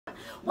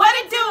What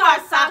it do, our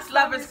Socks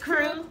Lovers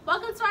crew?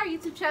 Welcome to our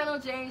YouTube channel,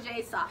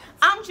 J&J Socks.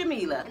 I'm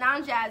Jamila. And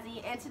I'm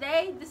Jazzy, and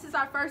today, this is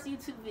our first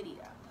YouTube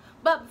video.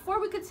 But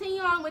before we continue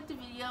on with the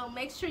video,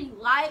 make sure you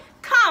like,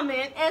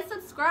 comment, and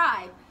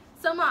subscribe.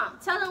 So Mom,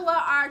 tell them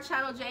what our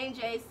channel,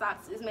 J&J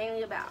Socks, is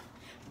mainly about.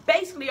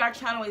 Basically, our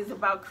channel is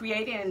about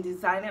creating and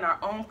designing our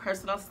own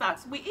personal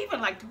socks. We even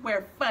like to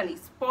wear funny,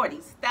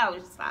 sporty,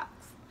 stylish socks.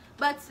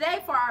 But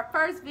today, for our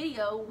first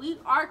video, we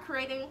are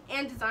creating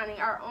and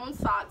designing our own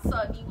socks. So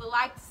if you would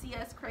like to see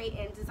us create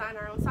and design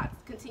our own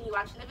socks, continue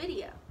watching the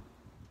video.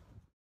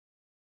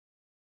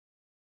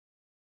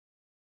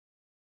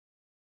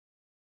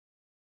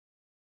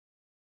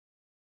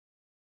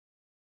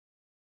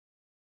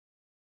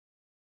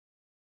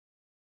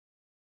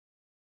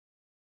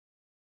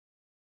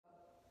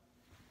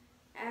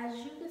 As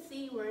you can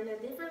see, we're in a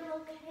different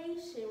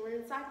location. We're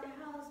inside the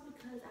house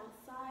because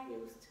outside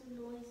it was too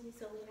noisy,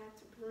 so we had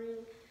to bring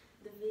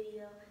the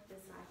video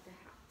inside the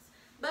house.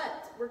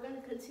 But we're going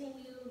to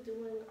continue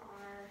doing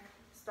our,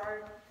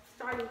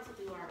 starting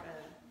to do our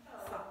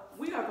socks.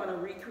 We are going to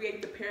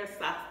recreate the pair of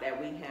socks that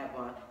we have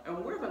on,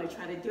 and we're going to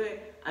try to do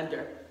it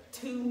under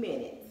 2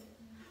 minutes.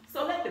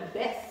 So let the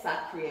best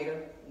sock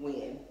creator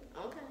win.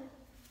 Okay.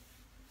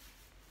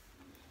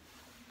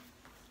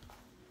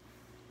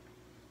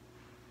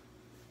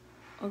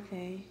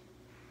 Okay,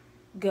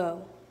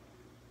 go.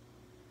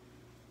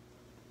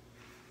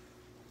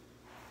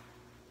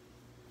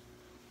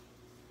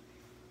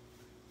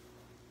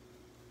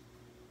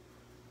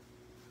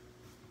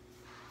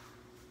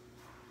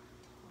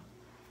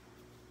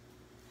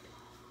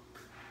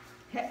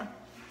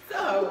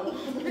 So,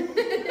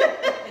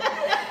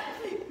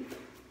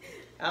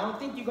 I don't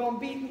think you're going to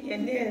beat me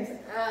in this.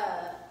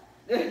 I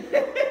don't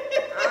know,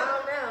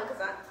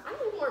 because I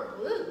need more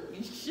blue.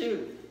 You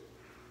shoot.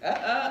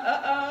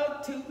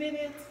 2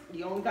 minutes.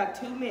 You only got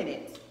 2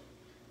 minutes.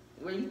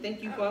 Where you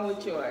think you going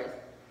with yours?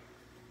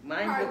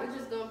 Mine. Probably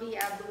just gonna be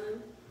at blue.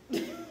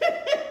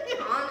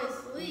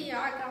 Honestly,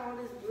 I got all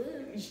this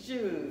blue.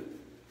 Shoot.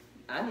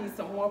 I need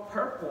some more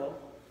purple.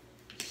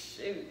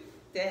 Shoot.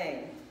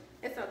 Dang.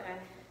 It's okay.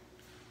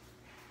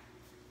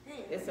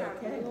 Dang, It's I got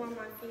okay. blue on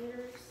my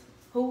fingers.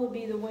 Who would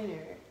be the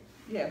winner?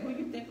 Yeah, who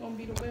you think gonna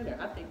be the winner?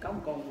 I think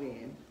I'm gonna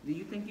win. Do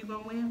you think you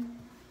gonna win?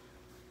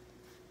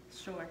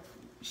 Sure.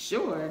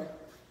 Sure.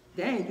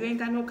 Dang, you ain't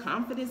got no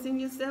confidence in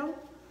yourself?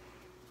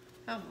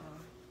 Come on,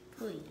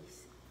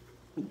 please.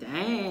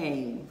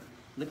 Dang.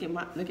 Look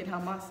at how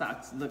my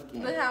socks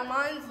looking. Look how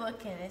mine's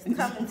looking. It's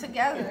coming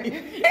together.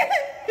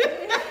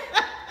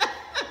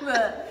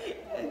 Look,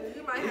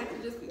 you might have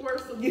to just pour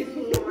some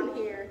blue on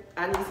here.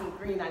 I need some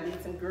green. I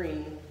need some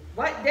green.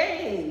 What?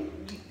 Dang.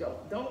 You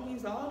don't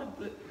use all the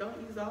blue. Don't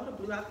use all the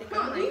blue. I think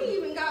Come on, you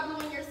even got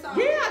blue in your socks.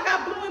 Yeah, I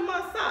got blue in my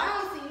socks. I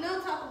don't see no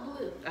type of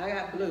blue. I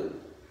got blue.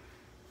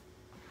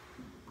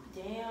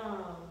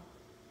 Damn.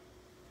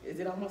 Is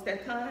it almost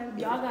that time?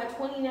 Y'all got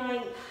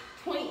 29,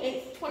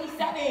 28,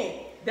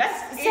 27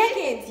 That's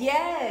seconds,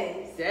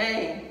 yes.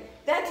 Dang.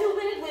 That 2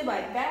 minutes went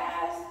by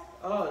fast.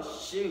 Oh,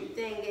 shoot.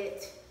 Dang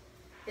it.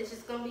 It's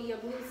just gonna be a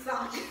blue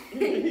sock.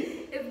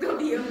 It's gonna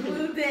be a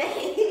blue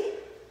day.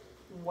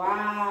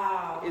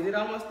 Wow. Is it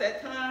almost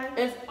that time?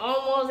 It's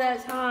almost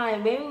that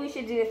time. Maybe we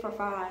should do it for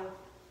 5.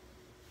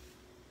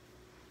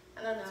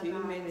 I don't know. 2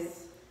 guys.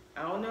 minutes.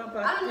 I don't know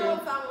about I don't know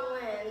this. if I'm gonna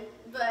win,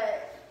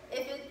 but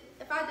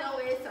if I don't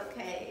win, it's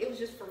okay. It was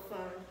just for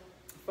fun.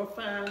 For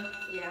fun.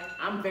 Yeah.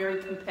 I'm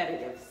very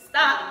competitive.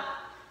 Stop.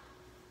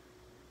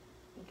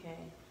 Okay.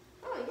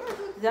 Oh,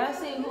 yeah. Let's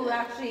see who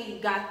actually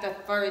got the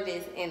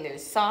furthest in their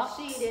socks.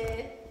 She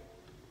did.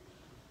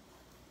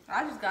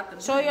 I just got the.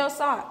 Show your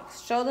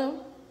socks. Show them.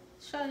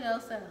 Show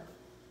yourself.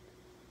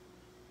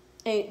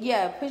 And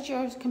yeah, put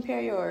yours,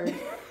 compare yours.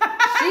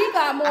 She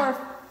got more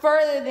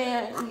further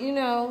than, you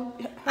know,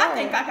 her. I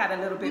think I got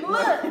a little bit more.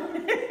 Look,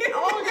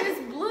 all this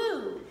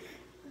blue.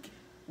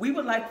 We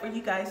would like for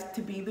you guys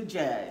to be the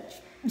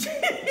judge.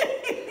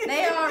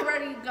 They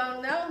already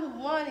gonna know who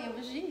won. It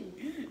was you.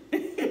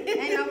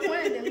 Ain't no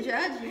point in them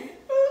judging.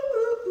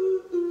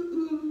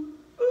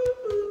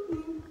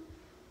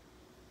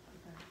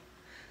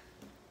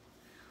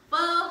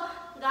 Well,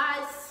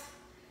 guys,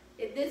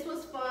 this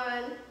was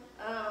fun.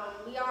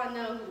 We all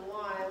know who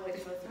won,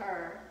 which was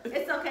her.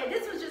 It's okay.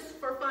 This was just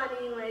for fun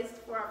anyways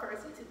for our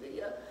first YouTube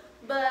video.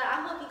 But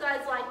I hope you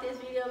guys like this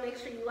video. Make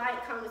sure you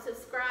like, comment,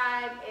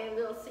 subscribe, and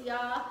we'll see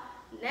y'all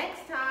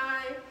next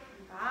time.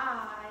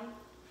 Bye.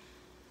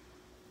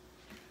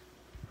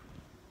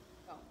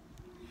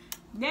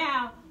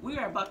 Now, we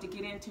are about to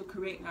get into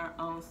creating our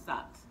own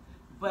socks.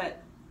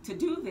 But to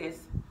do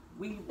this,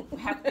 we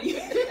have to...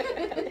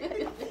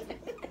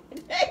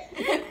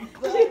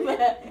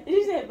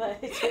 You said,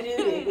 but to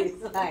do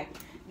this, like,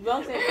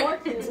 most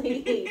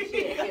importantly,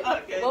 shit.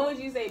 Okay. What would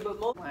you say, but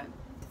most... 1,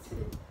 2,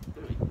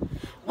 3.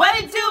 What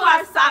it do,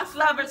 our Socks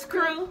Lovers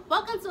crew?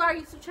 Welcome to our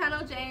YouTube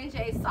channel,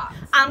 J&J Socks.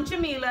 I'm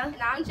Jamila.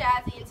 And I'm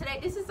Jazzy, and today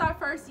this is our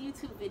first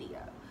YouTube video.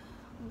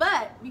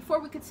 But before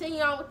we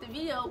continue on with the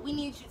video, we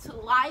need you to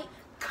like,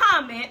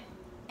 comment,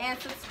 and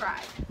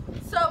subscribe.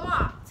 So,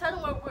 Mom, tell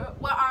them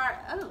what our,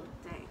 oh,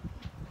 dang.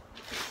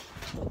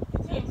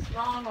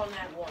 wrong on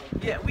that one.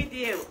 Yeah, we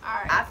did. All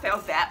right. I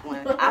felt that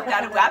one.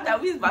 I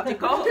thought we was about to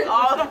go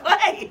all the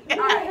way. All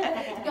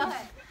right, go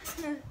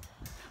ahead.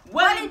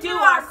 What do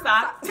our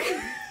socks?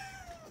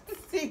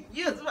 See,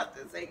 you was about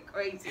to say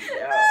crazy,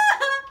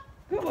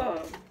 though. Come on.